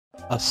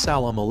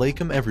Assalamu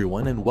alaikum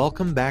everyone and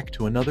welcome back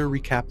to another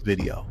recap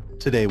video.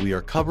 Today we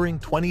are covering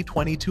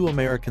 2022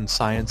 American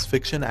science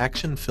fiction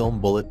action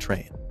film Bullet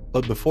Train.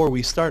 But before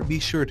we start,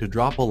 be sure to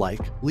drop a like,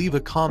 leave a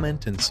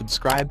comment and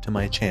subscribe to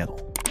my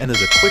channel. And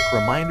as a quick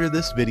reminder,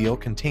 this video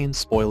contains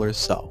spoilers,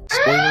 so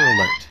spoiler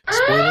alert,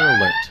 spoiler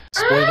alert,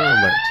 spoiler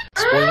alert,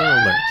 spoiler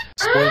alert,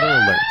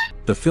 spoiler alert.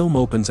 The film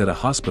opens at a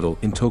hospital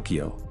in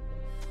Tokyo.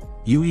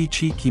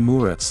 Yuichi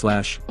Kimura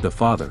 / the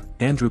father,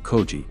 Andrew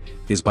Koji,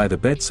 is by the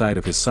bedside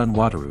of his son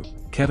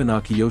Wataru, Kevin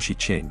Akiyoshi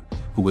Ching,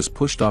 who was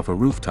pushed off a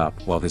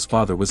rooftop while his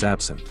father was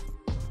absent.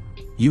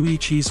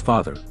 Yuichi's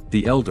father,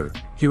 the elder,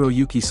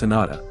 Hiroyuki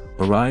Sanada,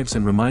 arrives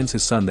and reminds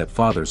his son that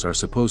fathers are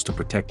supposed to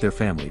protect their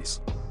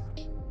families.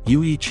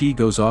 Yuichi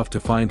goes off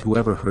to find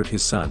whoever hurt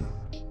his son.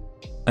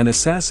 An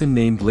assassin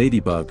named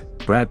Ladybug,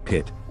 Brad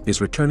Pitt, is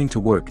returning to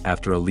work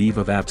after a leave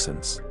of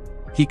absence.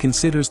 He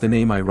considers the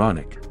name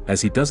ironic,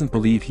 as he doesn't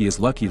believe he is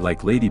lucky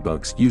like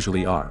ladybugs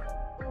usually are.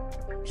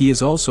 He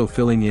is also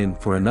filling in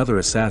for another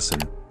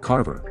assassin,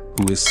 Carver,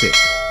 who is sick.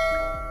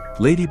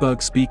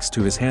 Ladybug speaks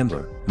to his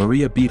handler,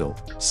 Maria Beetle,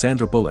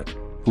 Sandra Bullock,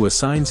 who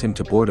assigns him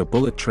to board a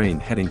bullet train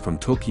heading from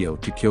Tokyo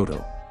to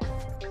Kyoto.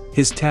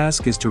 His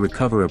task is to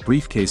recover a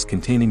briefcase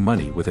containing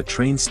money with a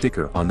train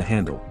sticker on the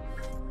handle.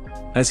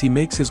 As he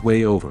makes his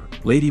way over,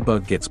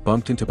 Ladybug gets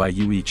bumped into by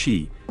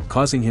Yuichi,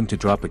 causing him to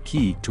drop a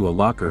key to a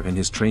locker and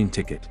his train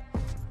ticket.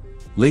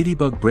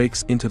 Ladybug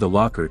breaks into the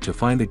locker to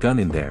find a gun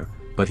in there,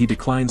 but he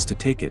declines to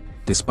take it,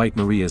 despite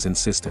Maria's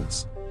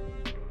insistence.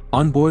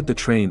 On board the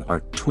train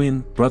are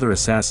twin brother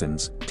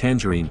assassins,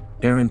 Tangerine,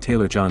 Aaron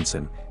Taylor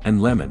Johnson,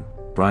 and Lemon,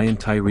 Brian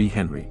Tyree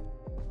Henry.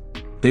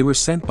 They were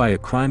sent by a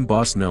crime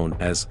boss known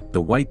as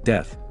the White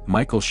Death,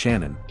 Michael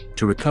Shannon,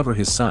 to recover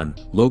his son,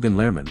 Logan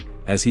Lerman,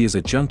 as he is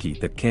a junkie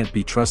that can't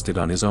be trusted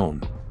on his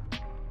own.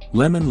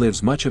 Lemon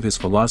lives much of his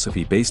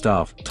philosophy based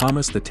off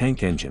Thomas the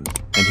Tank Engine,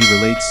 and he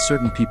relates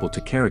certain people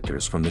to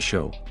characters from the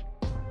show.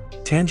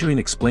 Tangerine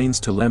explains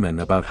to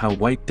Lemon about how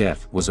White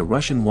Death was a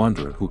Russian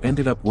wanderer who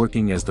ended up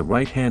working as the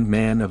right-hand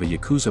man of a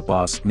Yakuza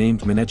boss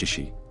named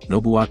Minegishi,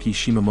 Nobuaki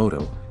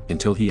Shimamoto,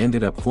 until he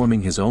ended up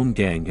forming his own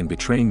gang and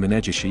betraying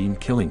Minegishi and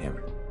killing him.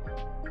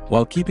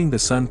 While keeping the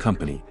son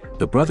company,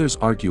 the brothers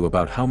argue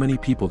about how many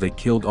people they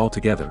killed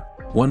altogether.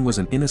 One was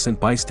an innocent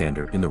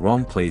bystander in the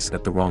wrong place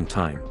at the wrong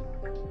time.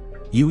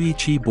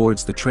 Yuichi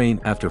boards the train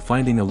after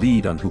finding a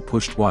lead on who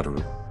pushed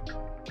Wataru.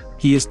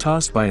 He is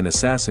tossed by an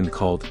assassin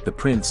called the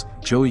Prince,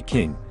 Joey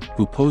King,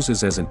 who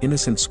poses as an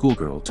innocent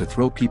schoolgirl to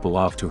throw people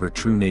off to her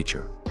true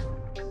nature.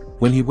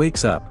 When he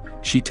wakes up,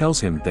 she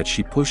tells him that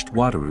she pushed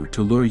Wataru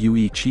to lure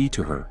Yuichi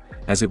to her,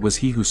 as it was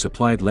he who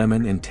supplied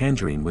Lemon and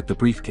Tangerine with the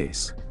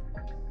briefcase.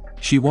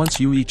 She wants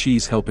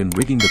Yuichi's help in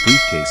rigging the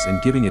briefcase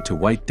and giving it to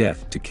White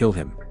Death to kill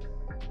him.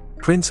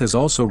 Prince has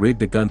also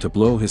rigged a gun to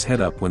blow his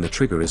head up when the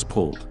trigger is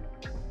pulled.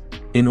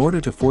 In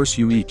order to force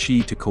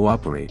Yuichi to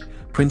cooperate,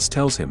 Prince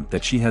tells him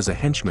that she has a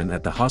henchman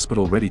at the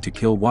hospital ready to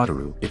kill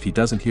Wataru if he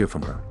doesn't hear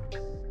from her.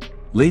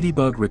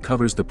 Ladybug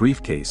recovers the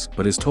briefcase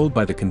but is told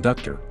by the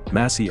conductor,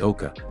 Masi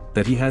Oka,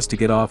 that he has to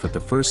get off at the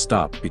first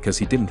stop because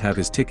he didn't have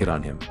his ticket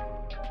on him.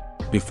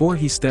 Before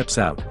he steps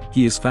out,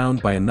 he is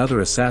found by another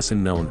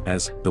assassin known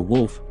as the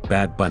Wolf,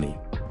 Bad Bunny.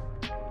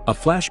 A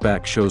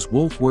flashback shows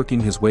Wolf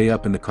working his way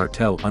up in the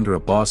cartel under a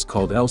boss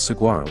called El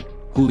Saguaro,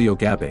 Julio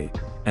Gabe,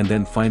 and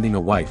then finding a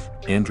wife,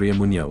 Andrea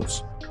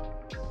Munoz.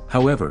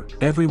 However,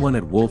 everyone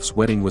at Wolf's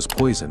wedding was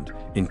poisoned,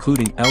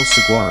 including El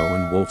Saguaro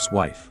and Wolf's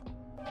wife.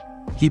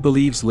 He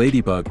believes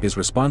Ladybug is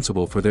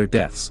responsible for their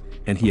deaths,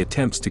 and he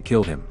attempts to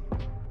kill him.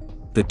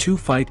 The two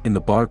fight in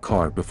the bar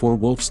car before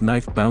Wolf's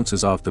knife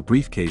bounces off the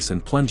briefcase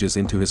and plunges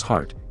into his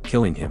heart,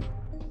 killing him.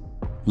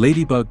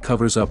 Ladybug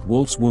covers up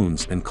Wolf's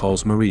wounds and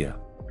calls Maria.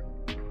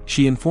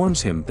 She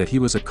informs him that he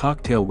was a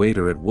cocktail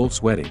waiter at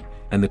Wolf's wedding,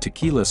 and the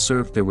tequila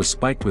served there was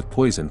spiked with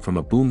poison from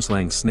a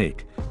boomslang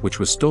snake, which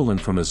was stolen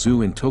from a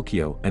zoo in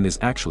Tokyo and is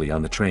actually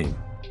on the train.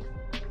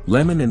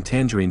 Lemon and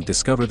Tangerine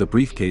discover the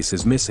briefcase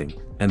is missing,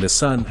 and the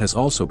son has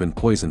also been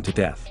poisoned to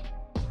death.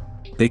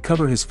 They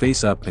cover his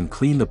face up and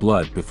clean the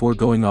blood before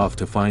going off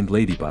to find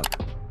Ladybug.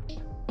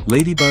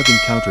 Ladybug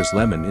encounters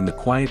Lemon in the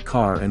quiet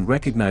car and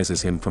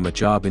recognizes him from a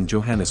job in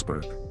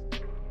Johannesburg.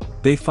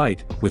 They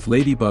fight, with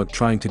Ladybug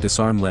trying to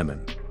disarm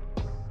Lemon.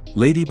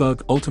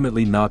 Ladybug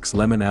ultimately knocks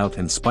Lemon out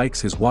and spikes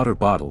his water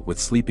bottle with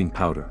sleeping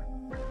powder.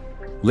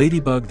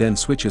 Ladybug then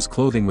switches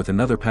clothing with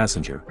another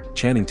passenger,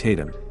 Channing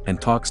Tatum,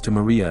 and talks to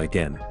Maria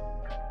again.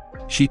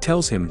 She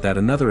tells him that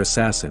another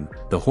assassin,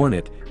 the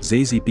Hornet,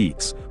 Zazie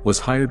Beetz, was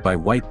hired by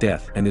White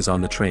Death and is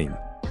on the train.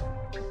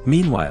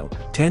 Meanwhile,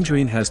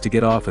 Tangerine has to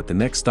get off at the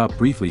next stop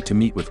briefly to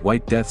meet with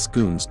White Death's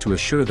goons to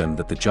assure them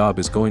that the job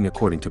is going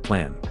according to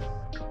plan.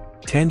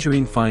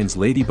 Tangerine finds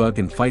Ladybug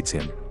and fights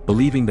him,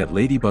 believing that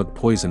Ladybug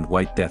poisoned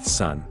White Death's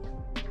son.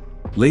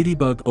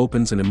 Ladybug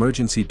opens an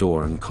emergency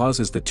door and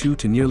causes the two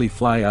to nearly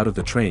fly out of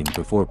the train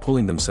before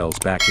pulling themselves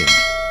back in.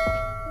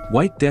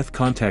 White Death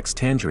contacts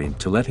Tangerine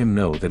to let him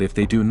know that if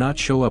they do not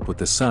show up with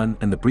the son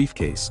and the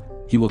briefcase,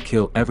 he will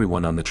kill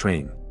everyone on the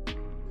train.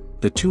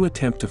 The two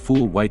attempt to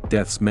fool White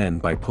Death's men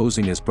by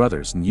posing as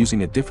brothers and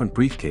using a different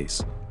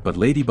briefcase, but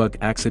Ladybug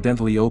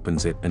accidentally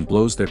opens it and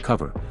blows their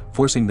cover,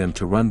 forcing them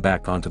to run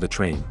back onto the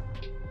train.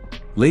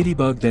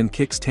 Ladybug then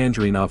kicks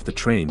Tangerine off the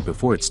train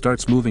before it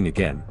starts moving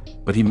again,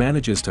 but he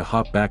manages to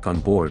hop back on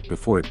board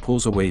before it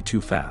pulls away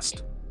too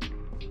fast.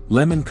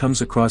 Lemon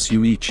comes across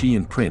Yuichi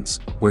and Prince,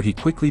 where he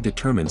quickly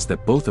determines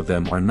that both of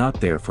them are not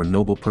there for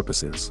noble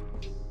purposes.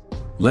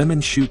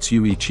 Lemon shoots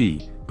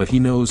Yuichi, but he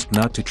knows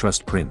not to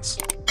trust Prince.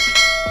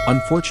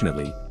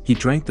 Unfortunately, he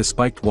drank the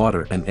spiked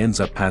water and ends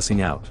up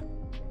passing out.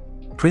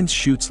 Prince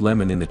shoots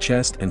Lemon in the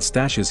chest and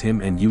stashes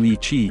him and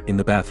Yuichi in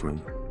the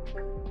bathroom.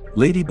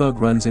 Ladybug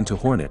runs into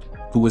Hornet,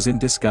 who was in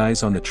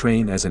disguise on the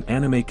train as an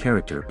anime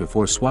character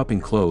before swapping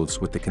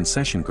clothes with the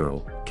concession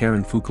girl,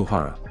 Karen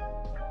Fukuhara.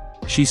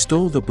 She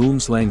stole the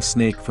boomslang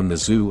snake from the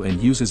zoo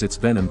and uses its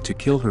venom to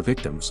kill her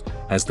victims,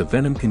 as the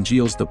venom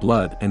congeals the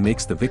blood and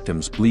makes the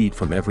victims bleed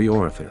from every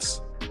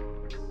orifice.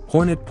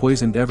 Hornet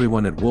poisoned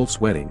everyone at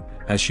Wolf's wedding,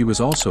 as she was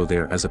also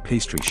there as a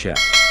pastry chef.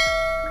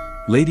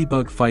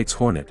 Ladybug fights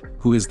Hornet,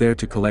 who is there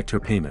to collect her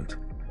payment.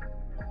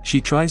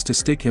 She tries to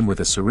stick him with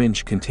a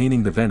syringe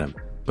containing the venom,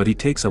 but he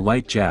takes a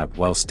light jab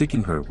while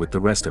sticking her with the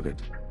rest of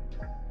it.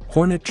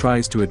 Hornet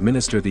tries to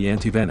administer the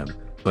antivenom,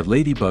 but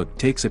Ladybug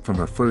takes it from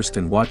her first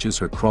and watches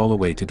her crawl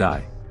away to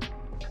die.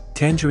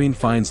 Tangerine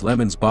finds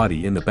Lemon's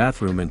body in the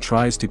bathroom and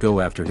tries to go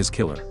after his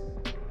killer.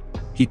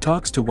 He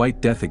talks to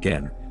White Death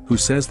again, who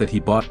says that he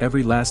bought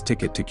every last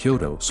ticket to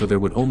Kyoto so there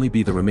would only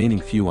be the remaining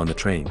few on the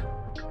train.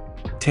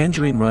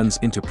 Tangerine runs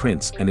into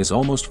Prince and is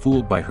almost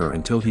fooled by her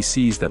until he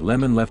sees that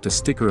Lemon left a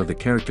sticker of the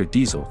character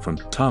Diesel from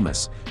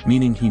Thomas,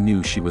 meaning he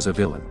knew she was a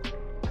villain.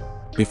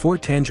 Before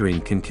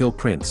Tangerine can kill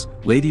Prince,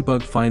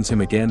 Ladybug finds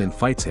him again and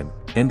fights him,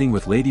 ending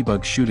with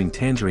Ladybug shooting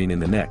Tangerine in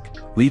the neck,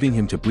 leaving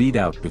him to bleed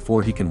out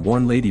before he can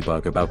warn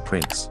Ladybug about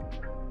Prince.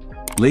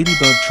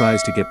 Ladybug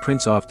tries to get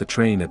Prince off the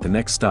train at the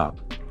next stop,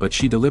 but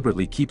she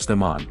deliberately keeps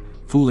them on,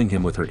 fooling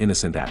him with her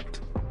innocent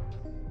act.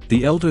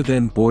 The Elder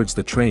then boards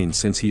the train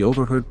since he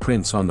overheard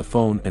Prince on the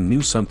phone and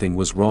knew something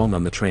was wrong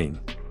on the train.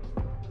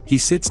 He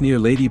sits near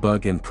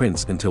Ladybug and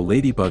Prince until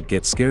Ladybug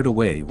gets scared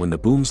away when the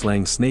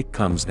boomslang snake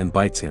comes and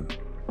bites him.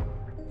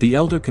 The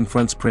Elder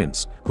confronts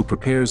Prince, who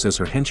prepares as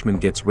her henchman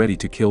gets ready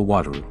to kill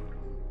Wataru.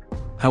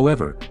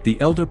 However, the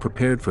Elder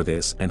prepared for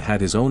this and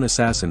had his own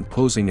assassin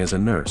posing as a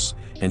nurse,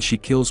 and she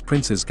kills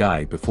Prince's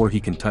guy before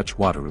he can touch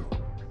Wataru.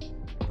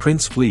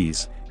 Prince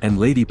flees, and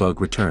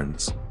Ladybug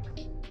returns.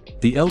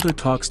 The Elder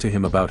talks to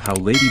him about how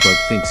Ladybug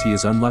thinks he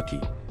is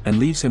unlucky, and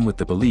leaves him with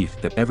the belief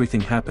that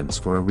everything happens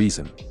for a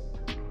reason.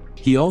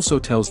 He also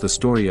tells the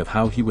story of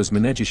how he was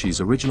Minegishi's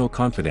original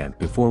confidant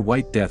before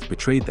White Death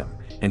betrayed them,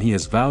 and he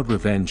has vowed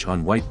revenge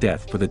on White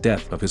Death for the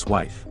death of his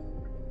wife.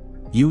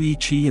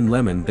 Yuichi and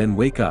Lemon then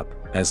wake up,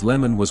 as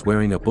Lemon was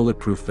wearing a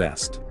bulletproof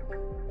vest.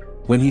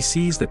 When he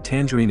sees that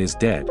Tangerine is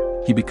dead,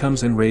 he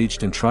becomes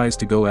enraged and tries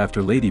to go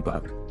after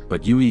Ladybug,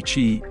 but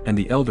Yuichi and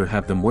the Elder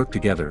have them work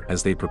together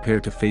as they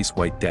prepare to face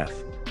White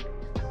Death.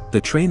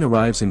 The train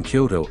arrives in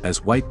Kyoto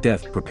as White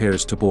Death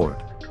prepares to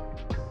board.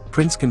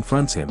 Prince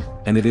confronts him,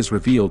 and it is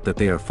revealed that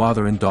they are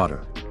father and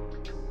daughter.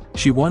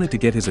 She wanted to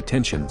get his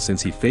attention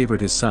since he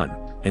favored his son,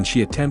 and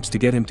she attempts to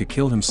get him to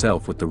kill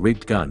himself with the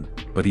rigged gun,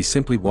 but he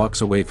simply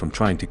walks away from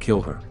trying to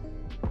kill her.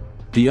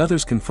 The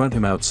others confront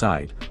him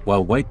outside,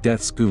 while White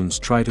Death's goons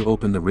try to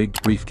open the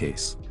rigged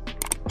briefcase.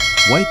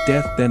 White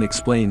Death then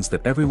explains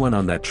that everyone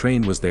on that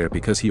train was there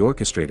because he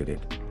orchestrated it.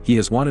 He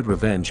has wanted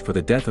revenge for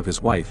the death of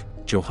his wife,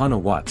 Johanna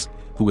Watts,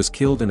 who was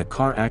killed in a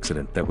car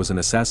accident that was an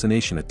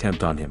assassination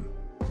attempt on him.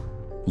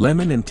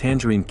 Lemon and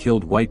Tangerine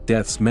killed White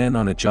Death's men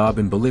on a job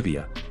in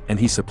Bolivia, and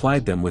he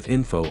supplied them with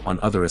info on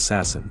other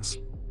assassins.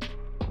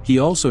 He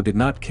also did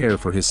not care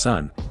for his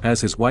son, as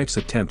his wife's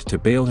attempt to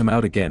bail him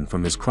out again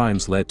from his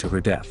crimes led to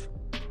her death.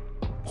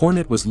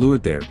 Hornet was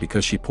lured there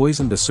because she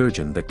poisoned a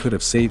surgeon that could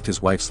have saved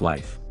his wife's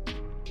life.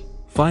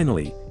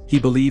 Finally, he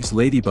believes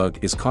Ladybug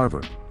is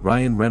Carver,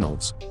 Ryan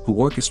Reynolds, who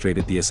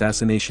orchestrated the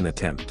assassination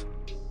attempt.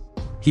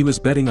 He was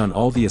betting on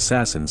all the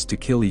assassins to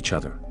kill each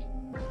other.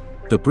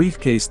 The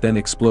briefcase then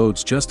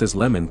explodes just as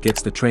Lemon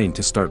gets the train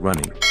to start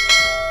running.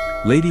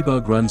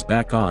 Ladybug runs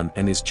back on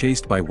and is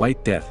chased by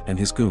White Death and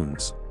his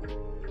goons.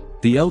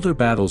 The Elder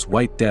battles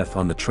White Death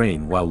on the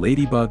train while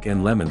Ladybug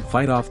and Lemon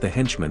fight off the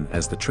henchmen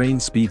as the train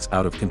speeds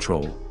out of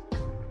control.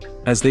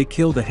 As they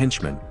kill the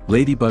henchmen,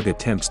 Ladybug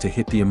attempts to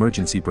hit the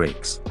emergency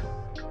brakes.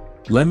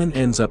 Lemon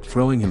ends up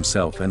throwing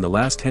himself and the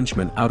last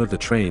henchman out of the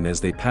train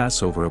as they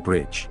pass over a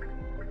bridge.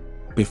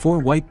 Before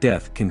White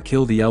Death can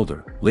kill the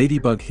Elder,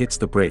 Ladybug hits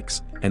the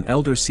brakes, and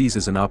Elder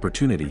seizes an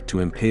opportunity to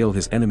impale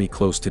his enemy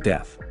close to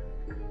death.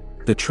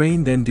 The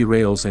train then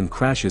derails and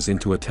crashes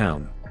into a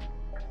town.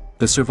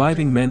 The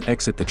surviving men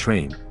exit the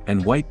train,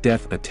 and White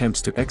Death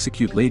attempts to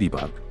execute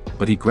Ladybug,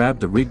 but he grabbed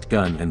the rigged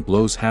gun and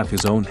blows half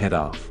his own head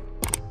off.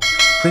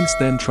 Prince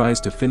then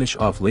tries to finish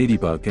off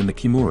Ladybug and the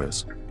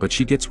Kimuras, but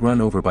she gets run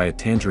over by a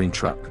Tangerine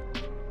truck.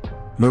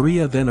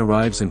 Maria then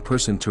arrives in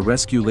person to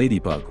rescue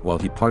Ladybug while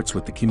he parts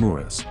with the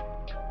Kimuras.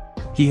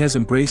 He has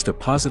embraced a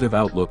positive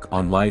outlook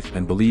on life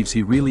and believes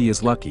he really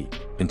is lucky,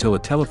 until a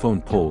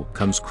telephone pole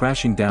comes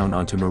crashing down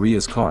onto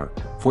Maria's car,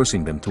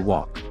 forcing them to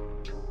walk.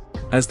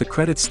 As the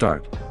credits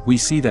start, we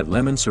see that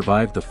Lemon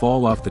survived the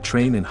fall off the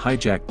train and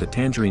hijacked the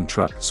Tangerine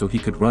truck so he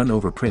could run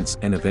over Prince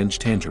and avenge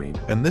Tangerine.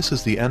 And this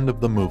is the end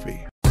of the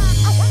movie.